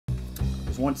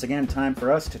once again time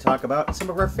for us to talk about some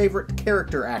of our favorite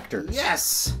character actors.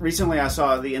 Yes! Recently I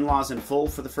saw The In-Laws in full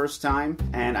for the first time,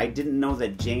 and I didn't know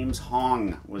that James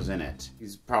Hong was in it.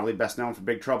 He's probably best known for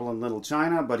Big Trouble in Little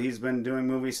China, but he's been doing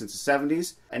movies since the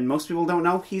 70s. And most people don't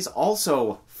know he's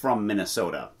also from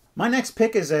Minnesota. My next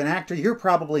pick is an actor you're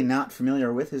probably not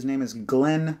familiar with. His name is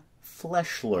Glenn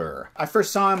Fleshler. I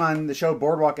first saw him on the show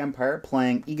Boardwalk Empire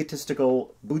playing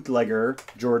egotistical bootlegger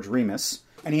George Remus.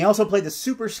 And he also played the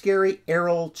super scary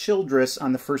Errol Childress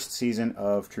on the first season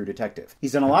of True Detective.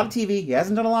 He's done a lot of TV. He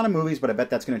hasn't done a lot of movies, but I bet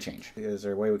that's going to change. Is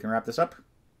there a way we can wrap this up?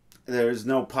 There's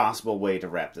no possible way to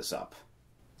wrap this up.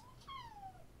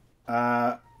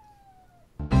 And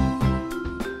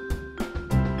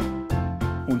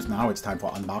now it's time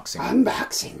for unboxing.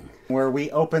 Unboxing. Where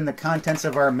we open the contents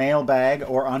of our mailbag,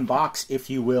 or unbox, if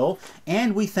you will,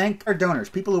 and we thank our donors,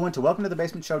 people who went to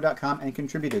welcometothebasementshow.com and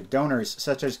contributed. Donors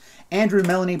such as Andrew,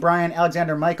 Melanie, Brian,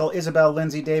 Alexander, Michael, Isabel,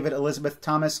 Lindsay, David, Elizabeth,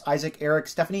 Thomas, Isaac, Eric,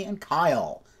 Stephanie, and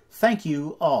Kyle. Thank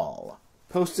you all.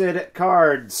 Posted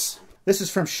cards. This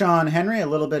is from Sean Henry, a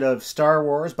little bit of Star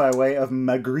Wars by way of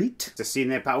Magritte. To see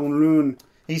ne pas un loon.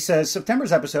 He says,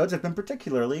 September's episodes have been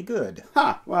particularly good.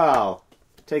 Well,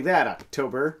 take that,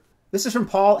 October. This is from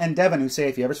Paul and Devin, who say,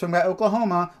 if you ever swing by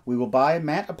Oklahoma, we will buy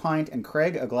Matt a pint and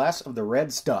Craig a glass of the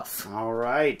red stuff. All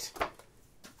right.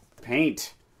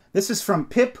 Paint. This is from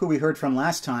Pip, who we heard from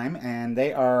last time, and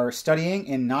they are studying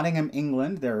in Nottingham,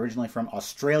 England. They're originally from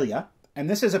Australia. And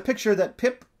this is a picture that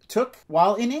Pip took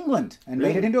while in England and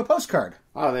made it into a postcard.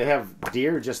 Oh, they have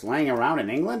deer just laying around in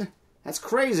England? That's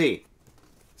crazy.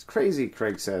 It's crazy,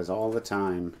 Craig says all the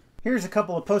time. Here's a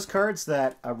couple of postcards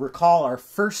that recall our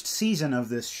first season of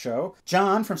this show.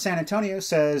 John from San Antonio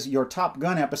says, your Top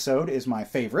Gun episode is my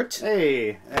favorite.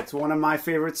 Hey, that's one of my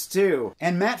favorites too.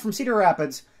 And Matt from Cedar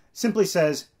Rapids simply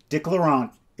says, Dick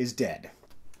Laurent is dead.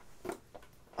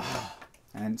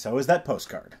 And so is that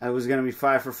postcard. I was going to be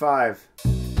 5 for 5.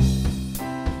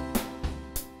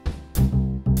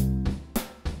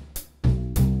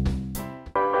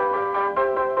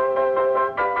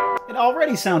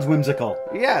 Already sounds whimsical.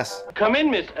 Yes. Come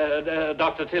in,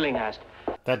 Dr. Tillinghast.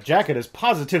 That jacket is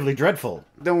positively dreadful.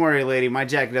 Don't worry, lady. My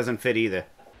jacket doesn't fit either.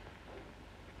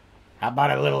 How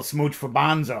about a little smooch for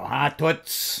Bonzo, huh,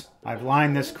 Toots? I've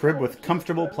lined this crib with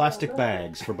comfortable plastic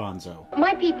bags for Bonzo.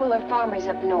 My people are farmers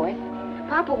up north.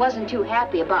 Papa wasn't too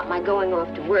happy about my going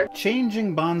off to work.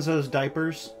 Changing Bonzo's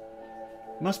diapers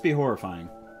must be horrifying.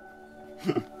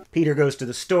 Peter goes to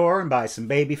the store and buys some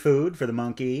baby food for the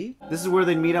monkey. This is where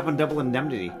they meet up on Double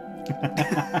Indemnity.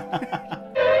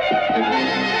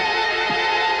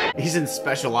 He's in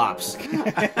special ops.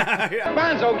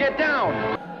 Bonzo, get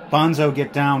down! Bonzo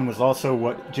get down was also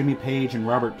what Jimmy Page and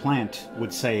Robert Plant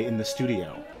would say in the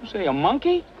studio. You say a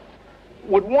monkey?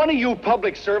 Would one of you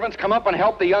public servants come up and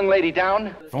help the young lady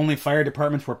down? If only fire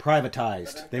departments were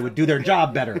privatized, they would do their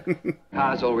job better.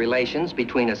 Causal relations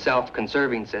between a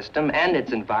self-conserving system and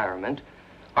its environment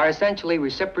are essentially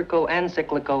reciprocal and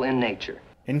cyclical in nature.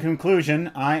 In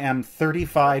conclusion, I am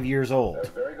 35 years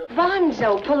old.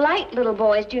 Bonzo, polite little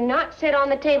boys do not sit on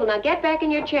the table. Now get back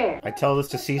in your chair. I tell this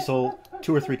to Cecil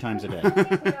 2 or 3 times a day.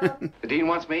 The dean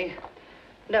wants me?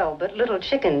 No, but little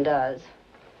chicken does.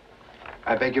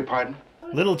 I beg your pardon?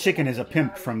 Little Chicken is a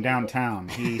pimp from downtown.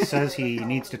 He says he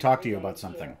needs to talk to you about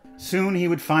something. Soon he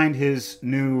would find his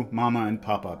new Mama and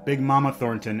Papa, Big Mama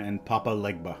Thornton and Papa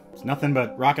Legba. It's nothing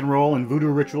but rock and roll and voodoo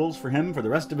rituals for him for the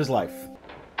rest of his life.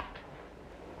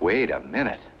 Wait a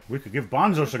minute. We could give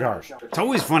Bonzo cigars. It's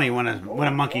always funny when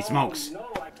a monkey smokes.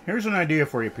 Here's an idea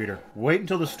for you, Peter. Wait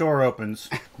until the store opens,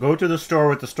 go to the store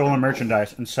with the stolen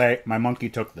merchandise, and say, my monkey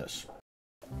took this.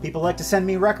 People like to send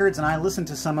me records, and I listen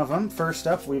to some of them. First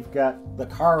up, we've got the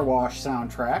Car Wash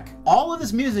soundtrack. All of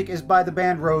this music is by the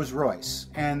band Rose Royce,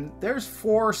 and there's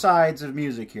 4 sides of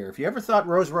music here. If you ever thought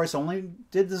Rose Royce only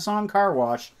did the song Car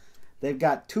Wash, they've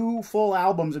got 2 full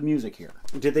albums of music here.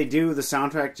 Did they do the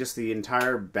soundtrack, just the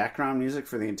entire background music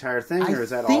for the entire thing, or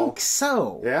is that all? I think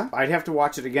so. Yeah? I'd have to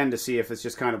watch it again to see if it's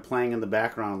just kind of playing in the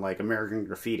background like American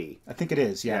Graffiti. I think it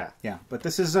is, yeah. But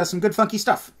this is some good funky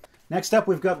stuff. Next up,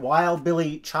 we've got Wild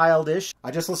Billy Childish.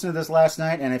 I just listened to this last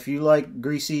night, and if you like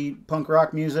greasy punk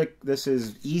rock music, this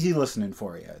is easy listening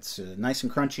for you. It's nice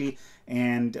and crunchy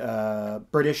and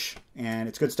British, and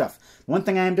it's good stuff. One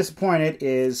thing I am disappointed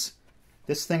is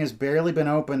this thing has barely been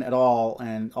opened at all,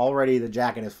 and already the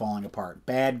jacket is falling apart.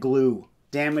 Bad glue.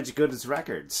 Damaged Goods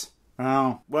Records.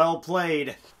 Oh. Well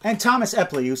played. And Thomas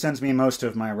Epley, who sends me most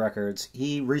of my records,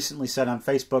 he recently said on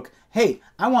Facebook, hey,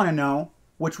 I want to know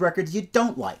which records you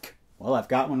don't like. Well, I've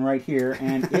got one right here,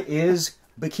 and it is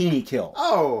Bikini Kill.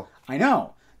 Oh. I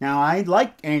know. Now, I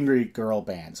like angry girl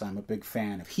bands. I'm a big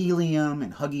fan of Helium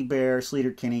and Huggy Bear,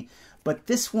 Sleater Kinney. But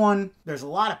this one, there's a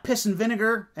lot of piss and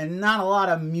vinegar and not a lot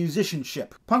of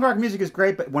musicianship. Punk rock music is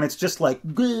great, but when it's just like,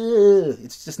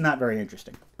 it's just not very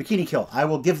interesting. Bikini Kill. I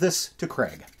will give this to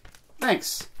Craig.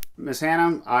 Thanks, Miss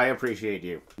Hannah. I appreciate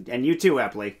you. And you too,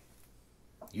 Epley.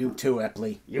 You too,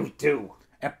 Epley. You too.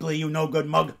 Epley, you no good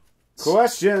mug.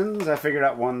 Questions. I figured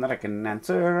out one that I can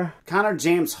answer. Connor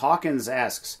James Hawkins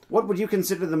asks, what would you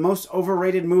consider the most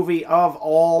overrated movie of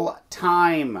all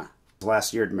time?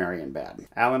 Last Year at Marion Bad.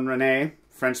 Alan Rene,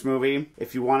 French movie.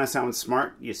 If you want to sound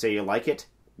smart, you say you like it.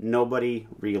 Nobody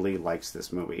really likes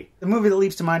this movie. The movie that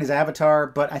leaps to mind is Avatar,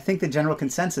 but I think the general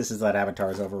consensus is that Avatar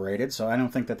is overrated, so I don't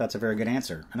think that that's a very good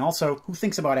answer. And also, who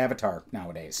thinks about Avatar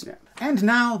nowadays? Yeah. And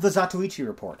now, the Zatoichi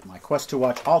Report. My quest to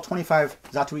watch all 25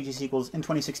 Zatoichi sequels in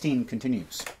 2016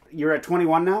 continues. You're at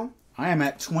 21 now? I am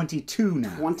at 22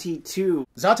 now. 22.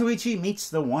 Zatoichi meets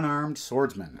the one-armed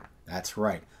swordsman. That's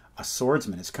right. A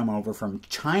swordsman has come over from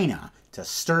China to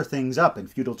stir things up in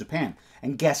feudal Japan.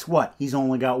 And guess what? He's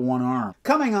only got one arm.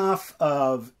 Coming off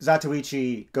of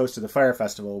Zatoichi Goes to the Fire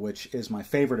Festival, which is my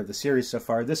favorite of the series so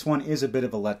far, this one is a bit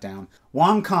of a letdown.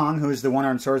 Wong Kong, who is the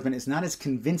one-armed swordsman, is not as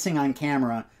convincing on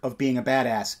camera of being a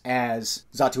badass as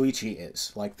Zatoichi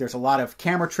is. Like, there's a lot of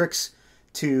camera tricks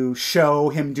to show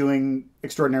him doing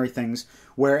extraordinary things,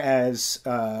 whereas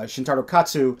Shintaro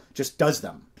Katsu just does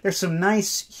them. There's some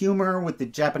nice humor with the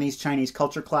Japanese-Chinese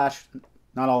culture clash,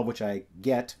 not all of which I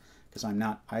get, because I'm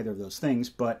not either of those things,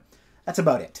 but that's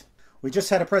about it. We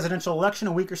just had a presidential election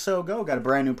a week or so ago, got a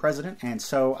brand new president, and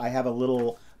so I have a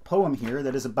little poem here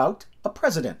that is about a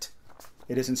president.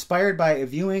 It is inspired by a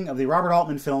viewing of the Robert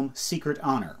Altman film Secret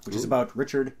Honor, which is about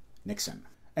Richard Nixon.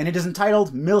 And it is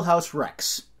entitled Millhouse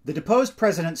Rex. The deposed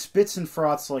president spits and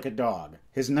froths like a dog,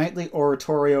 his nightly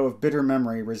oratorio of bitter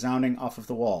memory resounding off of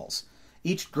the walls,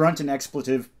 each grunt and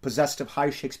expletive possessed of high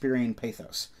Shakespearean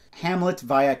pathos. Hamlet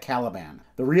via Caliban.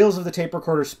 The reels of the tape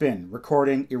recorder spin,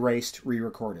 recording, erased,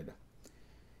 re-recorded.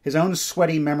 His own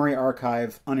sweaty memory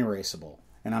archive unerasable,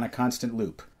 and on a constant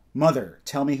loop. Mother,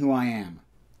 tell me who I am.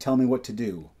 Tell me what to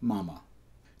do, Mama.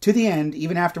 To the end,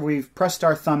 even after we've pressed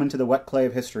our thumb into the wet clay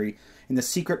of history, in the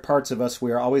secret parts of us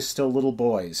we are always still little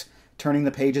boys, turning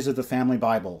the pages of the family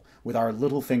Bible with our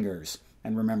little fingers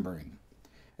and remembering.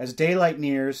 As daylight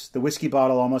nears, the whiskey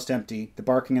bottle almost empty, the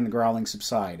barking and the growling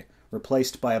subside,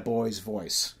 replaced by a boy's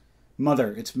voice.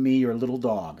 Mother, it's me, your little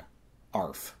dog.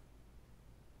 Arf.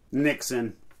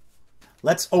 Nixon.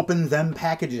 Let's open them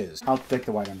packages. I'll take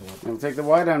the white envelope. I'll take the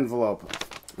white envelope.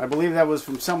 I believe that was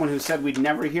from someone who said we'd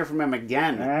never hear from him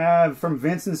again. From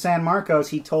Vincent San Marcos.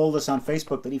 He told us on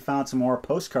Facebook that he found some more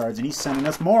postcards, and he's sending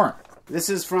us more. This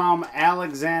is from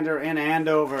Alexander in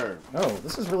Andover. Oh,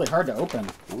 this is really hard to open.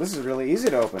 Well, this is really easy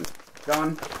to open.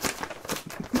 Done.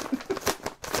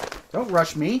 Don't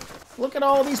rush me. Look at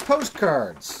all these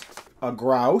postcards. A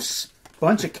grouse,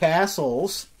 bunch of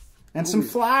castles, and some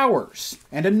flowers,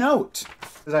 and a note.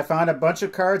 Because I found a bunch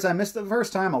of cards I missed the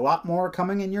first time. A lot more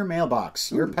coming in your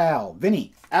mailbox. Your pal,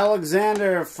 Vinny.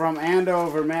 Alexander from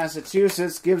Andover,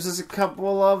 Massachusetts, gives us a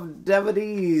couple of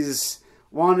DVDs.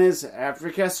 One is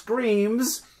Africa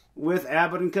Screams with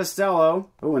Abbott and Costello.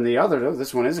 Oh, and the other,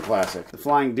 this one is a classic. The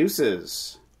Flying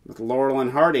Deuces with Laurel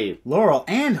and Hardy. Laurel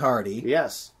and Hardy?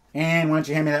 Yes. And why don't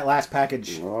you hand me that last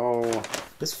package? Oh.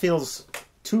 This feels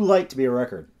too light to be a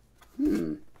record.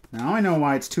 Now I know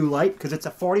why it's too light, because it's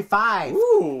a 45.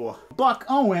 Ooh. Buck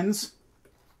Owens.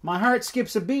 My heart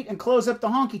skips a beat and close up the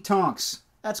honky tonks.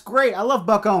 That's great. I love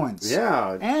Buck Owens.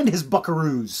 Yeah. And his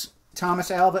buckaroos.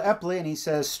 Thomas Alva Epley, and he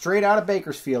says, straight out of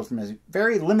Bakersfield from his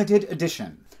very limited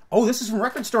edition. Oh, this is from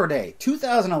Record Store Day,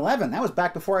 2011. That was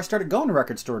back before I started going to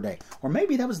Record Store Day. Or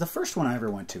maybe that was the first one I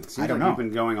ever went to. I don't know. You've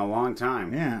been going a long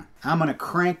time. Yeah. I'm going to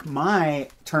crank my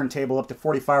turntable up to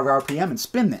 45 RPM and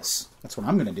spin this. That's what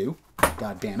I'm going to do.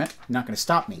 God damn it. You're not going to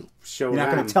stop me. You're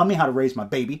not going to tell me how to raise my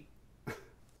baby.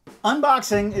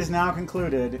 Unboxing is now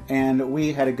concluded, and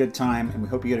we had a good time, and we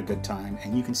hope you had a good time.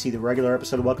 And you can see the regular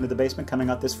episode of Welcome to the Basement coming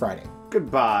out this Friday.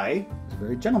 Goodbye. It was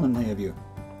very gentlemanly of you.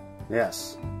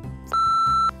 Yes.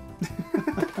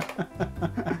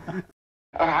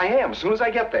 I am, as soon as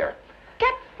I get there.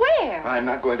 Get where? I'm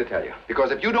not going to tell you. Because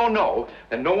if you don't know,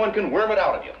 then no one can worm it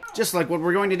out of you. Just like what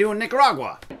we're going to do in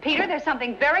Nicaragua. Peter, there's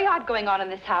something very odd going on in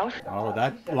this house. Oh,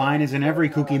 that line is in every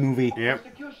kooky movie. Yep.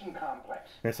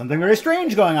 There's something very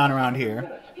strange going on around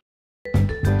here.